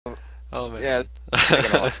Oh man. Yeah,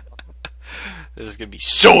 taking a This is gonna be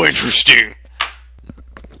so interesting.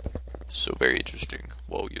 So very interesting.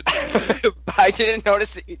 Whoa, you. I didn't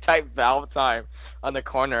notice that you typed valve time on the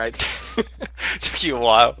corner. Took you a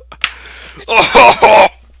while. Oh!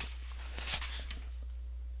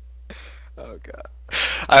 Oh god.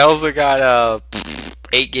 I also got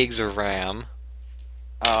 8 gigs of RAM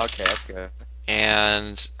Oh, okay, that's good.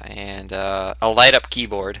 and a light up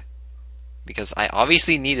keyboard because I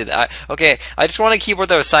obviously needed that. Okay, I just want a keyboard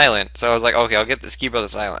that was silent, so I was like, okay, I'll get this keyboard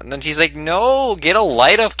that's silent. And then she's like, no, get a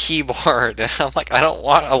light up keyboard. And I'm like, I don't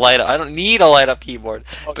want a light up. I don't need a light up keyboard.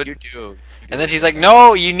 Oh, But you do. and then she's like,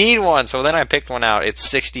 no, you need one. So then I picked one out. It's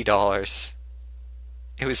 $60.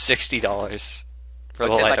 It was $60 for the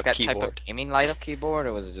Was it light like up that keyboard. type of gaming light up keyboard,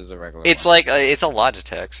 or was it just a regular It's one? like it's a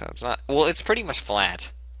Logitech, so it's not. Well, it's pretty much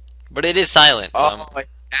flat, but it is silent, so Oh, like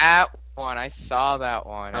that one. I saw that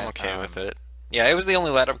one. I'm okay with it. Yeah, it was the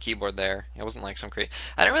only light up keyboard there. It wasn't like some crazy.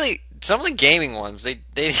 I didn't really. Some of the gaming ones, they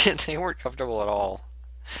weren't comfortable at all.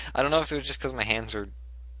 I don't know if it was just because my hands were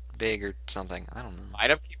big or something. I don't know.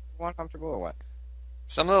 Light up keyboard one comfortable or what?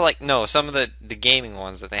 Some of some of the gaming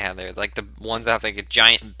ones that they had there, like the ones that have like a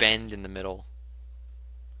giant bend in the middle.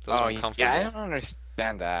 Those Oh, are comfortable. yeah, I don't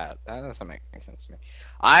understand that. That doesn't make any sense to me.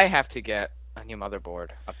 I have to get a new motherboard,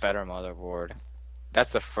 a better motherboard.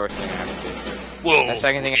 That's the first thing I have to do. Whoa! The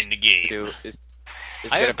second thing I in the game. do is I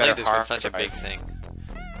get a haven't better played this hard with such a drive. big thing.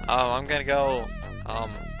 I'm gonna go. What am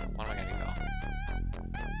I gonna go?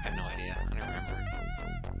 I have no idea. I don't remember.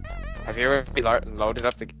 Have you ever loaded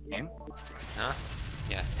up the game? Huh?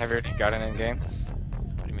 Yeah. Have you already got it in game?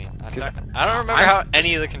 What do you mean? I 'Cause don't remember how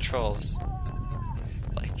any of the controls.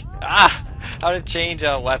 Like how to change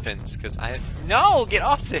weapons? Because no, get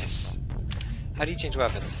off this. How do you change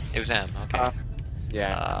weapons? It was M. Okay.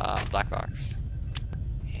 Yeah. Black box.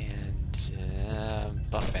 And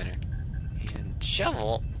buff banner. And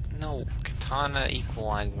shovel. No, katana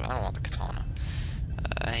equalizer. I don't want the katana.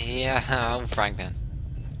 Yeah, frying pan.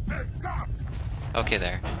 Okay,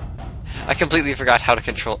 there. I completely forgot how to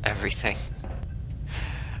control everything.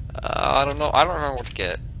 I don't know. I don't remember what to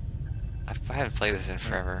get. I haven't played this in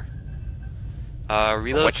forever.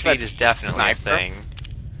 Reload What's speed that is definitely a sniper? thing.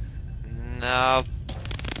 No.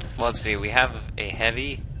 Let's see. We have a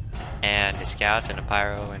heavy, and a scout, and a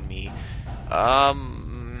pyro, and me. I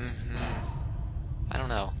don't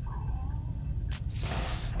know.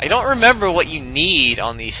 I don't remember what you need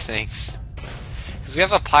on these things. Because we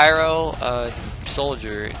have a pyro,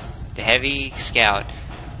 soldier, the heavy, scout.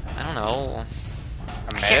 I don't know.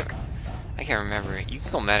 A medic? I can't remember. You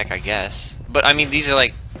can go medic, I guess. But, I mean, these are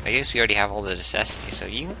like... I guess we already have all the necessities, so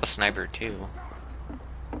you can go sniper, too.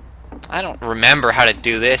 I don't remember how to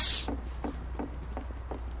do this.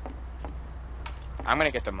 I'm gonna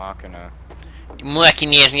get the Machina.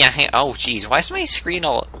 Oh, jeez. Why is my screen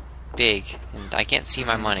all big? And I can't see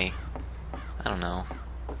my money. I don't know.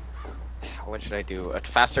 What should I do? A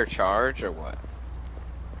faster charge or what?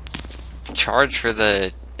 Charge for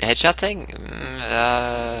the headshot thing?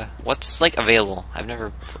 What's, like, available? I've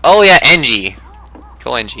never... Oh, yeah, NG.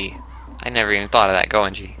 Go NG. I never even thought of that. Go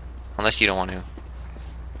NG. Unless you don't want to. Or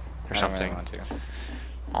I don't something. really want to.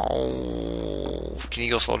 Oh... Can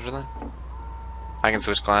you go soldier then? I can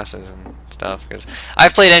switch classes and stuff, because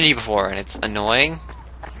I've played NG before, and it's annoying.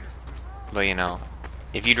 But, you know,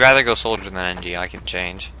 if you'd rather go soldier than NG, I can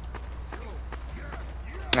change.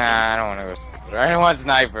 Nah, I don't want to go. I don't want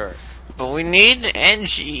sniper. But we need an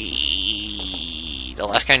NG. The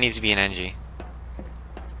last guy needs to be an NG.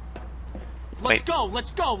 Let's go,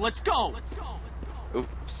 let's go, let's go!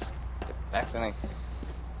 Oops. Accidentally.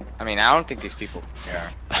 I mean, I don't think these people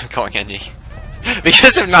care. I'm going NG.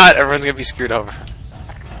 Because if not, everyone's gonna be screwed over.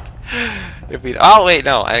 If we... Oh, wait,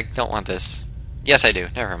 no, I don't want this. Yes, I do.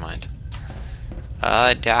 Never mind.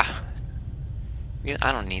 I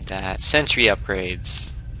don't need that. Sentry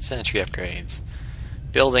upgrades. Sentry upgrades.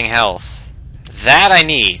 Building health. That I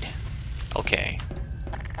need. Okay.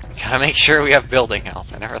 Gotta make sure we have building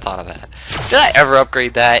health. I never thought of that. Did I ever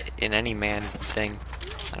upgrade that in any man thing?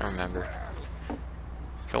 I don't remember.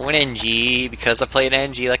 Going NG because I played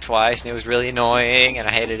NG like twice and it was really annoying and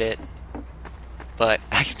I hated it. But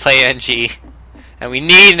I can play NG. And we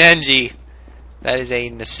need an NG. That is a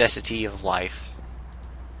necessity of life.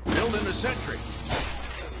 Building a sentry.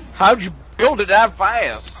 How'd you build it that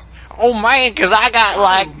fast? Oh man, cause I got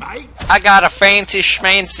like I got a fancy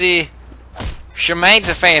schmancy Shemane's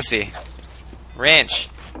fancy wrench.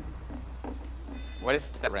 What is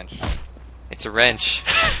that wrench? It's a wrench.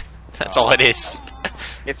 That's all it is.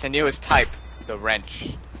 It's the newest type, the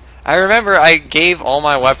wrench. I remember I gave all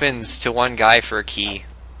my weapons to one guy for a key.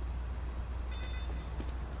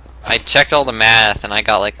 I checked all the math and I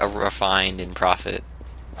got like a refined in profit.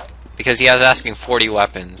 Because he was asking 40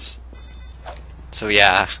 weapons. So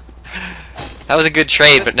yeah. That was a good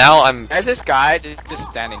trade, but now I'm... There's this guy just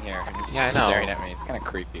standing here and just Yeah, I know. staring at me. It's kind of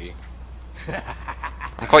creepy.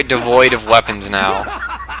 I'm quite devoid of weapons now.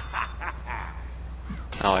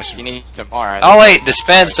 Oh, I should... You need some more. Oh wait,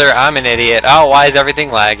 dispenser, I'm an idiot. Oh, why is everything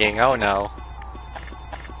lagging? Oh no.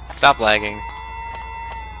 Stop lagging.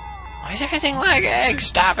 Why is everything lagging?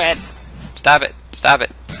 Stop it! Stop it! Stop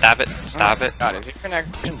it! Stop it! Stop it! God, is your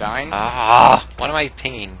connection dying? Ah, what am I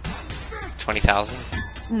pinging? 20,000?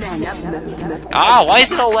 Ah, why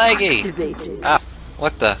is it all laggy? Ah,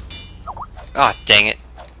 what the? Ah, dang it.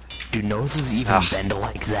 Do noses even bend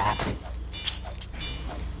like that?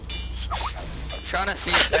 Trying to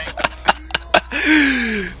see things.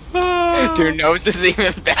 Do noses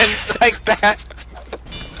even bend like that?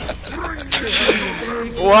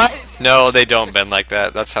 What? No, they don't bend like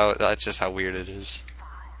that. That's just how weird it is.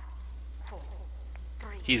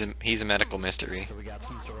 He's a medical mystery. So we got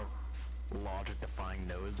some sort of logic-defying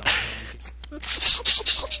nose on him.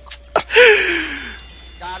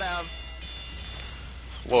 Got him.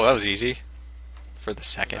 Whoa, that was easy. For the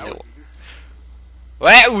second.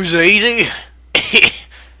 That was easy!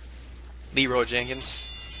 Leroy Jenkins.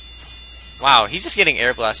 Wow, he's just getting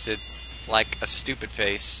air blasted like a stupid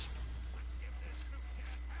face.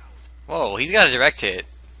 Whoa, he's got a direct hit.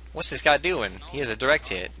 What's this guy doing? He has a direct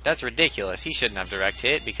hit. That's ridiculous. He shouldn't have direct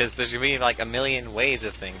hit because there's gonna be like a million waves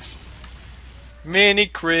of things. Mini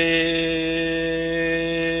crit.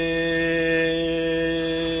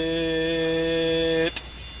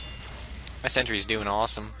 My sentry's doing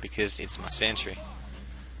awesome because it's my sentry.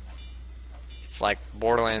 It's like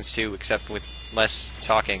Borderlands 2 except with less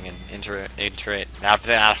talking and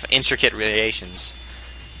intricate relations.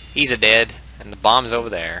 He's a dead, and the bomb's over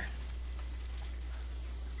there.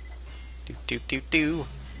 Do.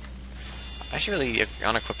 I should really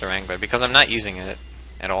unequip the Wrangler because I'm not using it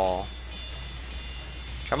at all.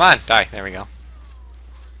 Come on, die. There we go.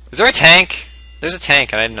 Is there a tank? There's a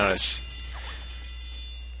tank, I didn't notice.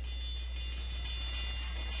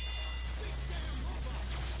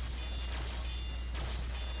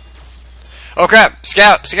 Oh crap!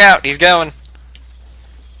 Scout! Scout! He's going!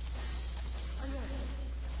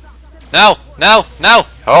 No! No! No!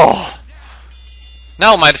 Oh!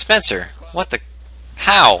 No, my dispenser! What the...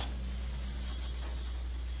 How?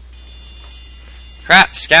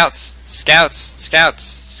 Crap! Scouts! Scouts! Scouts!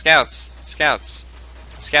 Scouts! Scouts!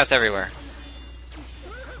 Scouts everywhere.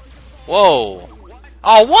 Whoa!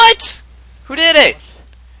 Oh, what?! Who did it?!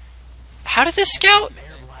 How did this scout?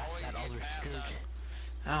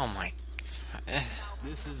 Oh my...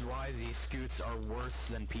 This is why these scoots are worse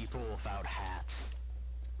than people without hats.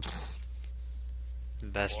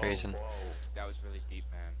 Best reason. That was really deep,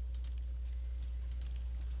 man.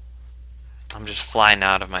 I'm just flying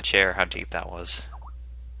out of my chair how deep that was.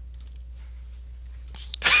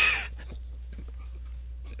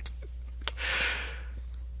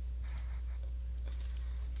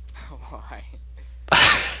 Why?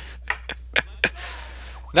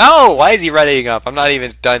 No! Why is he readying up? I'm not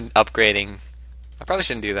even done upgrading. I probably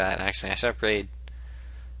shouldn't do that, actually. I should upgrade.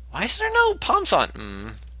 Why is there no pumps on?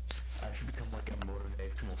 I should become like a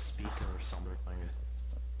motivational speaker or something.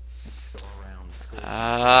 Just go around school.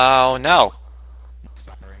 Oh, no.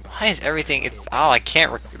 Inspiring. Why is everything... It's... Oh, I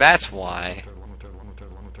can't... That's why.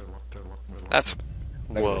 That's...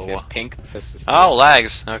 This Whoa. is pink. This is Oh,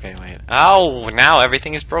 lags. Okay, wait. Oh, now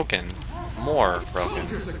everything is broken. More broken.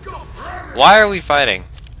 Why are we fighting?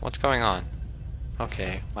 What's going on?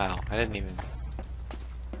 Okay, wow. I didn't even...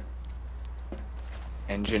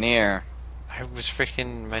 Engineer. I was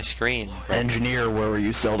freaking... My screen broke. Engineer, where were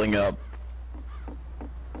you setting up?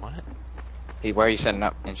 What? Hey, where are you setting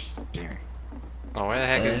up, engineer? Oh, where the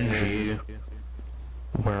heck is... Engie.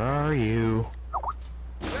 Where are you?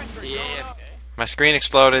 Yeah. My screen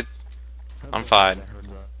exploded. I'm fine. I heard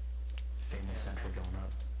the famous sentry going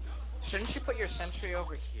up. Shouldn't you put your sentry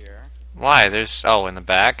over here? Why? There's... Oh, in the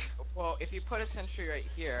back? Well, if you put a sentry right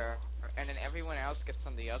here, and then everyone else gets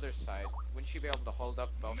on the other side, wouldn't you be able to hold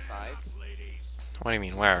up both sides? What do you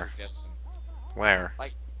mean, where? Suggestion. Where?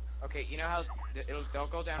 Okay, you know how they'll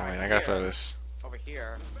go down Oh, right wait, I here, gotta throw this. over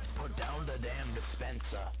here. Put down the damn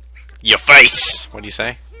dispenser. Your face! What do you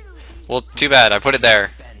say? Well, too bad. I put it there.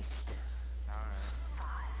 Dispensed. Alright.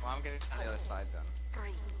 Well, I'm getting on the other side then.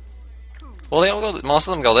 Well, they all go... Most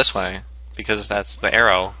of them go this way. Because that's the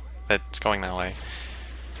arrow that's going that way.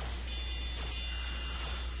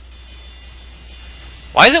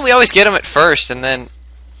 Why is it we always get them at first and then...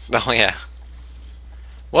 Oh, yeah.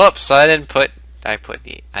 Whoops, I didn't put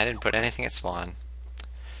anything at spawn.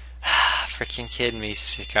 freaking kidding me,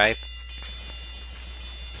 Skype?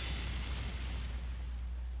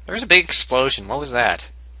 There was a big explosion. What was that?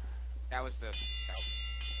 That was the.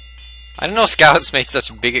 I didn't know scouts made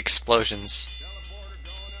such big explosions.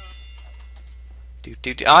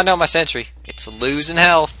 Oh no, my sentry. It's losing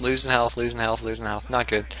health, losing health, losing health, losing health. Not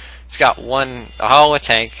good. It's got one. Oh, a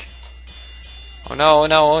tank. Oh no, oh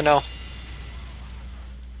no, oh no.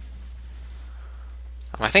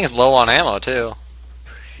 My thing's low on ammo too.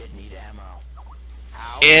 Shit, need ammo.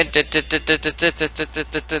 There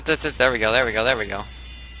we go, there we go, there we go.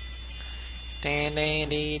 Get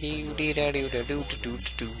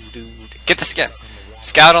the scout.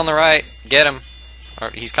 Scout on the right. Get him.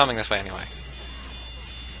 Or he's coming this way anyway.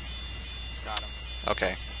 Got him.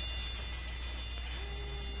 Okay.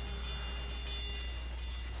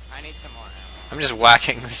 I need some more ammo. I'm just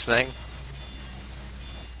whacking this thing.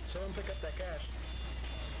 Someone pick up that cash.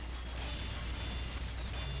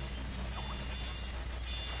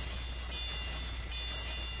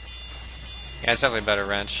 Yeah, it's definitely a better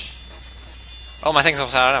wrench. Oh, my thing's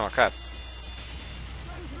almost out of ammo. Crap.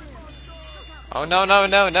 Oh, no, no,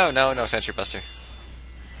 no, no, no, no, Sentry Buster.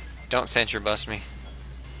 Don't Sentry Bust me.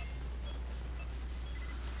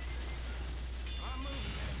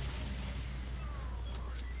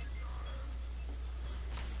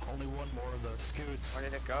 Only one more of those scoots. Where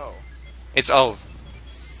did it go? It's oh.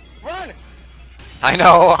 Run! I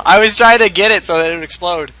know. I was trying to get it so that it would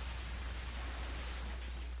explode.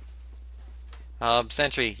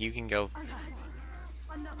 Sentry, you can go.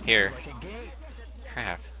 Here.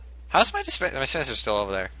 Crap. How's my dispenser? My dispenser's still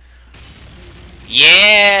over there.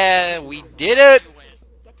 Yeah, we did it.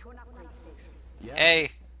 Yes. Hey.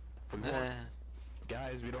 We won.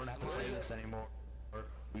 Guys, we don't have to play this anymore.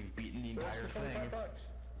 We've beaten the entire thing.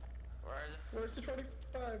 Where's the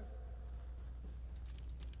 25?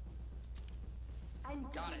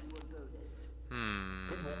 Got it.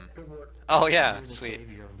 Good work. Oh yeah, You're the sweet.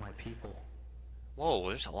 savior of my people. Whoa,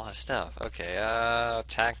 there's a lot of stuff. Okay,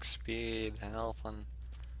 attack speed, health, and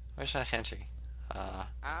where's my sentry?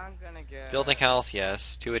 I'm gonna get. Building health,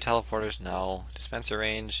 yes. Two-way teleporters, no. Dispenser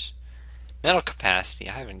range, metal capacity.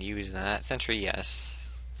 I haven't used that. Sentry, yes,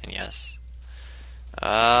 and yes.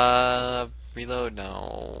 Reload,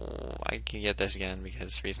 no. I can get this again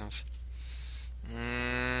because reasons.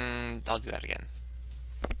 I'll do that again.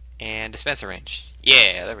 And dispenser range.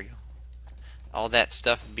 Yeah, there we go. All that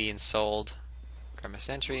stuff being sold. Grab my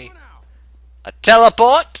sentry. A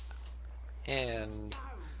teleport! And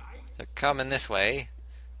they're coming this way.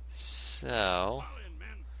 So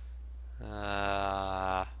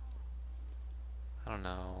I don't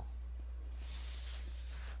know.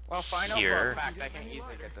 Well, if I know for Here. a fact I can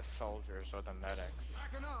easily get the soldiers or the medics.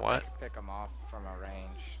 What? Pick them off from a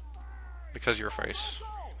range. Because your face.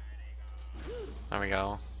 There we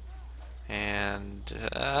go. And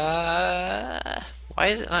why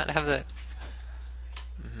does it not have the?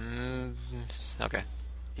 Okay.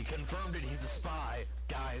 He confirmed it. He's a spy,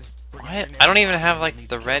 guys. bring What? every I don't name even up. have We like need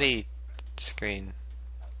the to ready screen.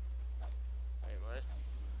 Wait, what?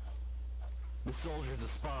 The soldier's a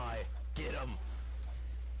spy. Get him.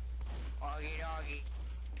 Oggy doggy.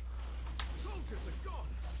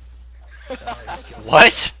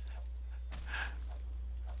 What?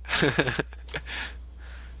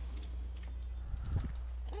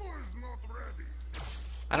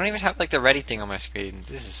 I don't even have like the ready thing on my screen.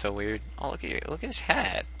 This is so weird. Oh, look at his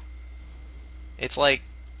hat. It's like,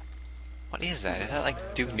 what is that? Is that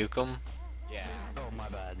like Duke Nukem? Yeah. Oh, my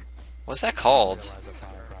bad. What's that called? Realize that's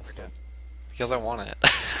not across it. Because I want it.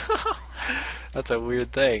 That's a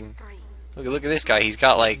weird thing. Look at this guy. He's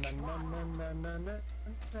got like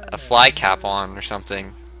a fly cap on or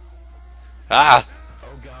something. Ah!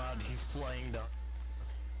 Oh god, he's playing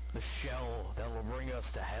the shell that will bring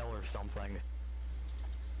us to hell or something.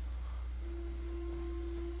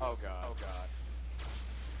 Oh god. Oh god.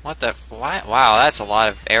 What the? Why? Wow, that's a lot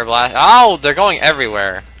of air blast. Oh, they're going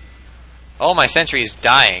everywhere. Oh, my sentry is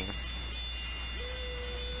dying.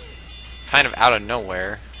 Kind of out of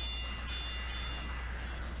nowhere.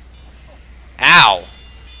 Ow!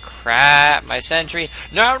 Crap, my sentry.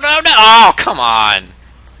 No, no, no! Oh, come on!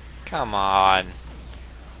 Come on.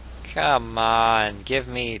 Come on. Give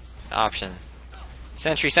me option.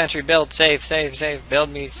 Sentry, sentry, build, save, save, save, build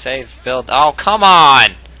me, save, build. Oh, come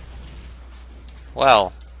on!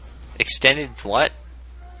 Well, extended what?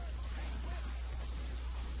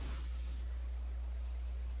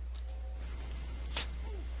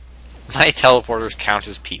 My teleporters count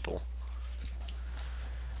as people.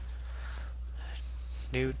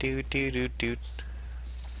 Do do do do do.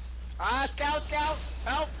 Ah, scout, scout,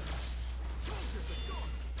 help!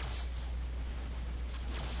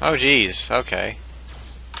 Oh jeez, okay.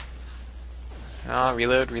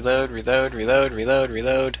 Reload.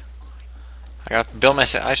 I got to build my.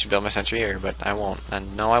 I should build my sentry here, but I won't.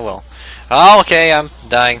 And no, I will. Oh, okay. I'm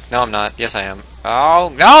dying. No, I'm not. Yes, I am.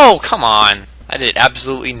 Oh no! Come on! I did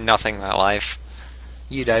absolutely nothing that life.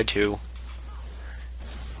 You died too.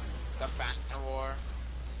 The Phantom War.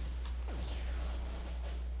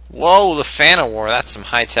 Whoa, the Fana War. That's some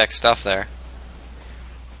high tech stuff there.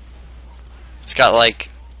 It's got like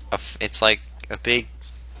it's like a big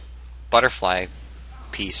butterfly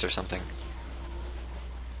piece or something.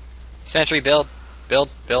 Sentry build. Build.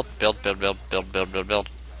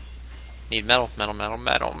 Need metal.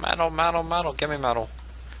 Give me metal.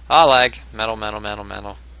 Ah, lag. Metal.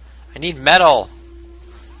 I need metal.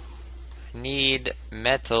 Need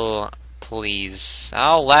metal, please.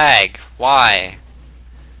 Oh, lag. Why?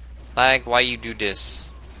 Lag, why you do this?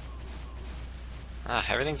 Ah,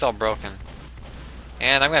 everything's all broken.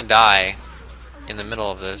 And I'm gonna die in the middle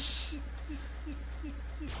of this.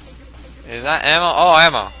 Is that ammo? Oh,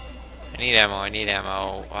 ammo. I need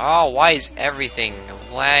ammo. Oh, why is everything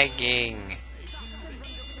lagging?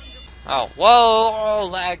 Oh, whoa,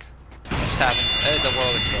 lag. What just happened? The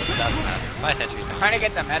world exploded. That's what happened. My sentry's down. Trying to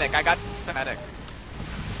get the medic. I got the medic.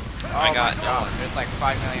 Oh I got my god, there's like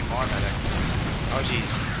 5 million more medics. Oh,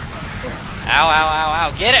 jeez.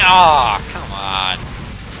 Ow. Get it! Aw, come on.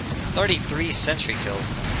 33 sentry kills.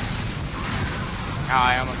 Nice. Oh,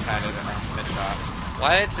 I almost had it in a mid-shot.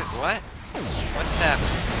 Why is it? What? What just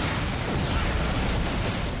happened?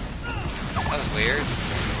 That was weird.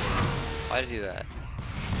 Why did I do that?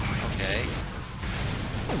 Okay.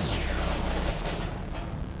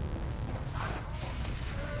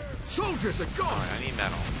 Soldiers are gone! I need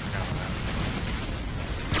metal.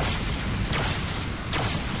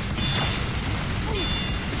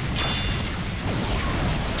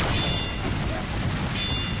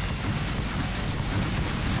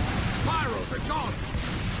 Pyros are gone!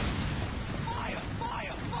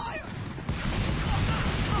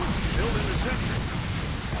 Building the sentry.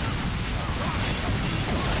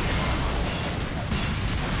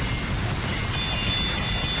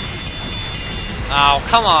 Oh,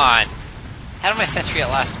 come on! How did my sentry at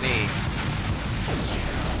last be?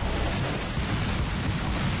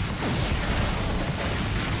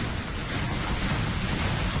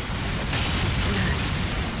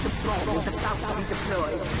 Was about to be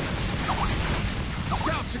deployed.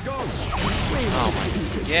 Scouts are go!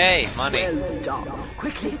 Oh my. Yay, money. Well done.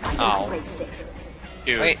 Quickly find Oh. the upgrade station.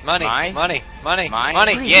 Dude, Wait, money. my- Money.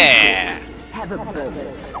 my- Yeah! Have a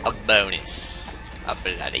bonus. A bonus. A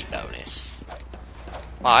bloody bonus.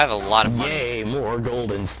 Wow, I have a lot of money. Yay, more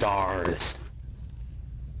golden stars.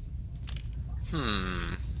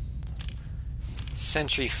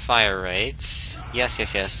 Sentry fire rates.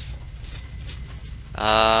 Yes.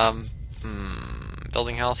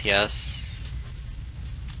 Building health, yes.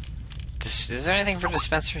 Is there anything for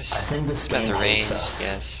dispensers? I think this Dispenser game range, hates us.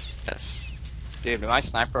 yes. Dude, my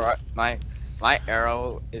sniper, my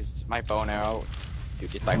arrow is my bone arrow.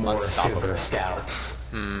 Dude, it's like More unstoppable. super scouts.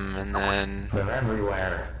 And then They're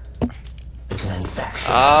everywhere. It's an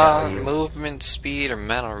infection. I tell you. movement speed or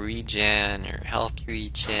mental regen or health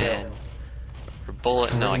regen or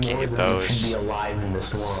bullet. No, I can't More get than we should be those. alive in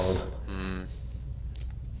this world.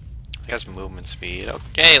 I guess movement speed.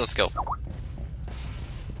 Okay, let's go.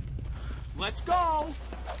 Let's go!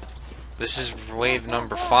 This is wave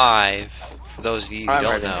number 5. For those of you who I'm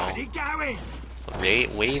don't ready. know. Ready, going!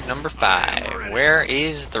 So wave number 5. Where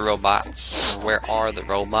is the robots? Where are the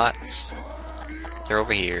robots? They're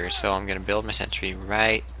over here, so I'm gonna build my sentry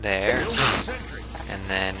right there. Building the sentry. And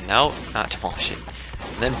then, no, not demolish it.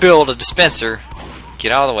 And then build a dispenser.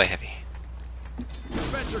 Get out of the way, heavy.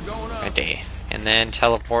 Dispenser going up. Right there. And then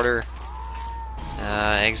teleporter.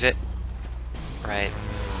 Exit. Right.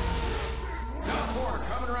 Teleporter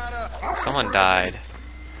coming right up. Someone died.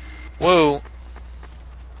 Whoa!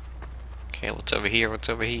 Okay, what's over here? What's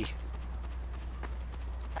over here?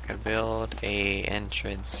 I gotta build a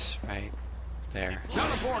entrance right there.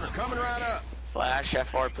 Teleporter coming right up. Flash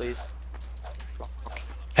F4, please.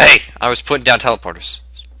 Hey! I was putting down teleporters.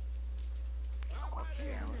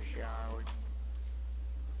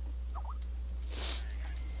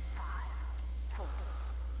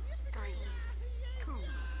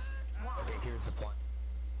 Okay, here's the plan.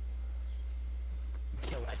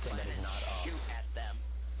 Kill anything that is not us. At them.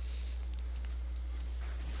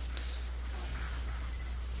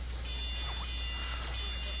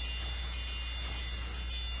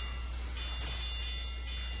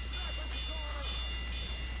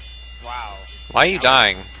 Wow. Why are you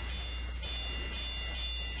dying?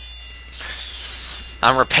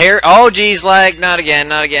 I'm repair. Oh, geez, lag. Not again.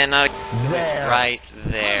 Not again. Not again. It was There. right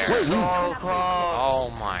there. So close.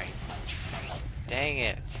 Oh my. Dang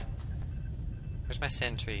it. Where's my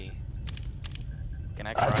sentry? Can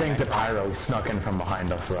I I cry? think the pyro snuck in from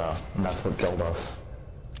behind us, and that's what killed us.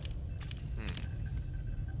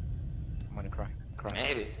 I'm gonna cry. Cry.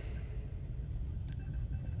 Maybe.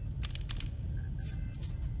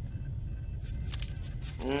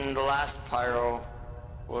 The last pyro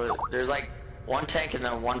was there's like one tank and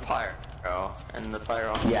then one pyro, and the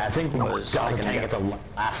pyro. Yeah, I think we was got like the tank at the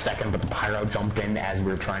last second, but the pyro jumped in as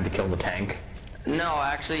we were trying to kill the tank. No,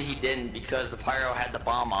 actually he didn't because the pyro had the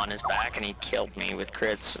bomb on his back and he killed me with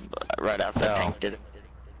crits right after the Oh. tank did it.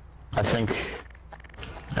 I think...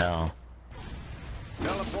 No.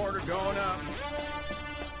 Teleporter going up.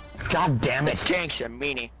 God damn The it! tank's a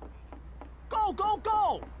meanie. Go, go,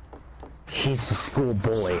 go! He's a school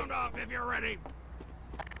bully. Sound off if you're ready.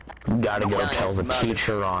 Gotta go Telling tell the his mother.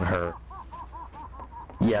 teacher on her.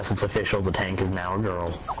 Yes, it's official, the tank is now a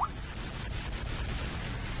girl.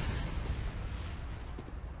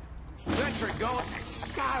 Sentry going. Let's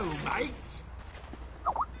go, mates.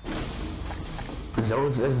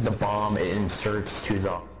 Those is the bomb it inserts to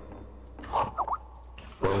the...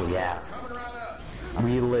 Oh yeah. Coming right up.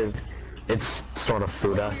 We live... It's sort of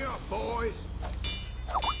Fuda. Hurry up, boys.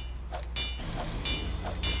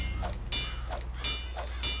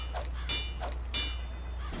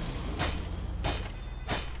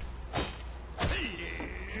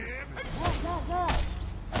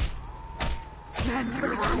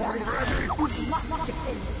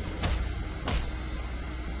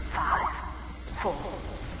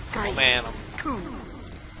 Oh man,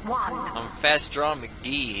 One. I'm Fast Draw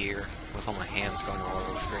McGee here with all my hands going all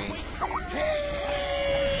over the screen.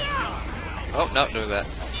 Oh, no, do that.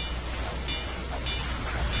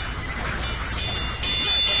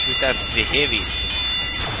 Shoot out the heavies.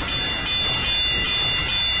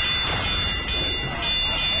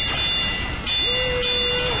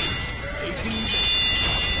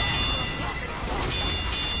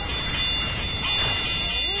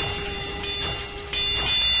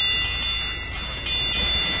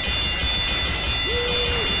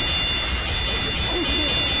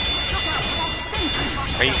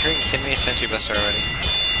 Are you kidding me? Sentry Buster already.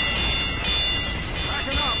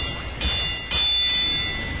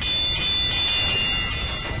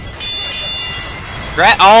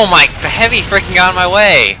 Oh my, the heavy freaking got in my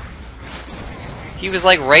way! He was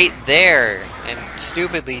like right there and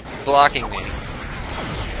stupidly blocking me.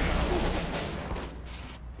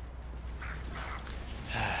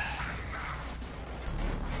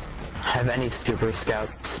 Have any super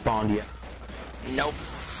scouts spawned yet? Nope.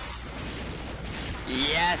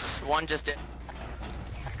 Yes, one just did.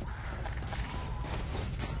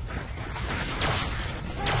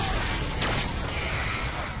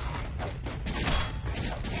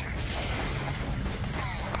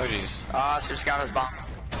 Oh jeez. Ah, Sir Scout has bomb.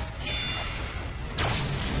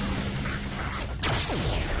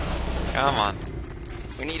 Come on.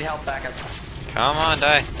 We need help back up. Come on,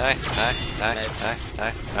 die, die, die, die, die,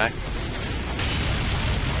 die, die.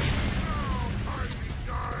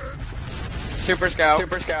 Super Scout.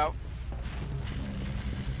 Super Scout.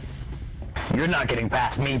 You're not getting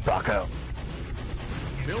past me, bucko.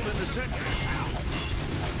 Building the sentry.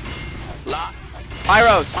 La.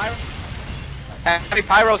 Pyros. Heavy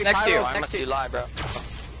pyros next to you. I must do live, bro.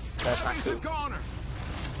 That's not He's a cool. goner.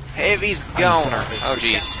 Heavy's goner. Oh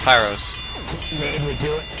jeez, Pyros. Made me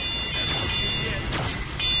do it.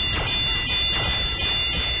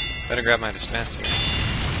 Better grab my dispenser.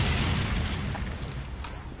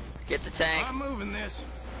 Get the tank. I'm moving this.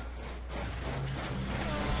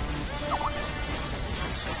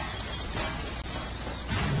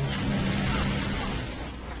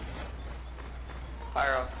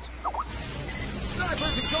 Pyro.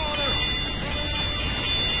 Sniper's a goner.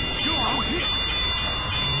 Go on, hit.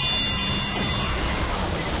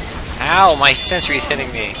 Ow, my sentry's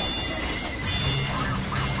hitting me.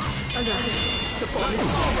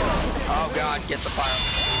 Oh god, get the pyro.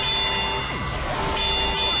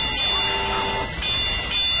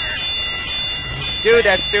 Dude,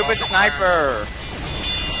 that stupid sniper.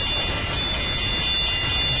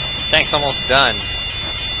 Tank's almost done.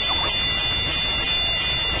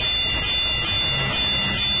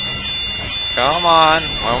 Come on,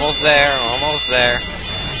 we're almost there, almost there.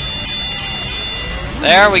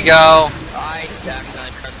 There we go. Alright,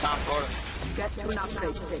 Jackson, press top floor. Get to an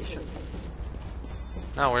upgrade station.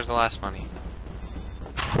 No, where's the last money?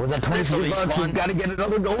 Was that 23 bucks? We've got to get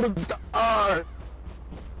another golden star.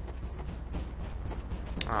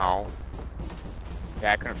 Oh.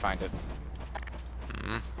 Yeah, I couldn't find it.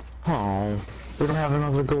 Hmm. Oh. We don't have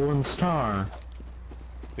another golden star.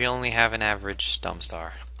 We only have an average dumb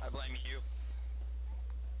star. I blame you.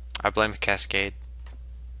 I blame Cascade.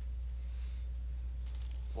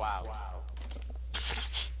 Wow.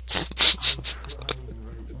 Does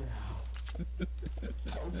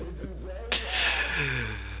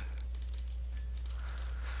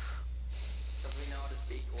we know how to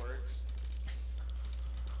speak words?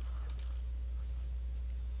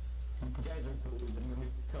 You guys are fools. I'm gonna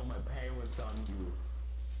tell my parents on you.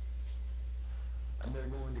 And they're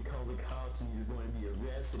going to call the cops and you're going to be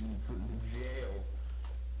arrested and put in jail.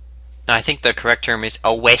 No, I think the correct term is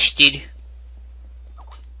arrested.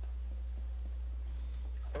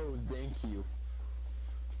 Oh, thank you.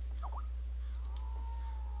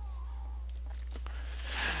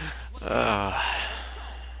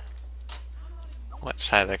 What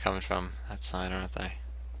side that comes from? That side, aren't they?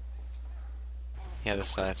 Yeah, this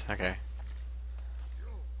side. Okay.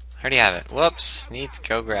 I already have it. Whoops. Need to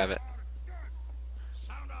go grab it.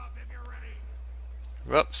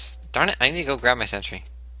 Whoops. Darn it. I need to go grab my sentry.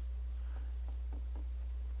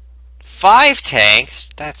 5 tanks?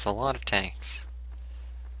 That's a lot of tanks.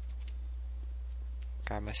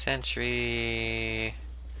 Grab my sentry.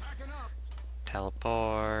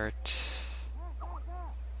 Teleport.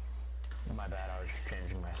 My bad, I was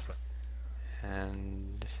changing my spot.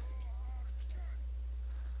 And...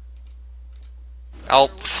 oh!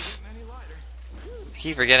 Pfft. I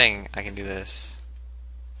keep forgetting I can do this.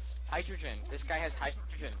 Hydrogen. This guy has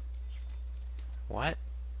hydrogen What?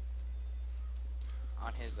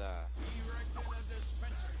 on his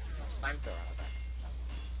flamethrower.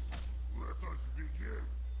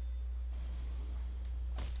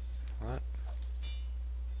 What?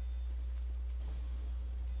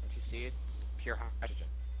 Don't you see it? It's pure hydrogen.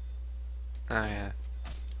 Oh yeah.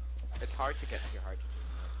 It's hard to get pure hydrogen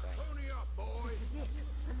in one thing.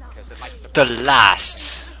 Because it lights the The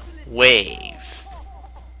last wave.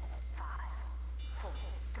 4,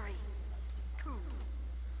 3, 2,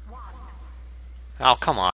 1. Oh, come on.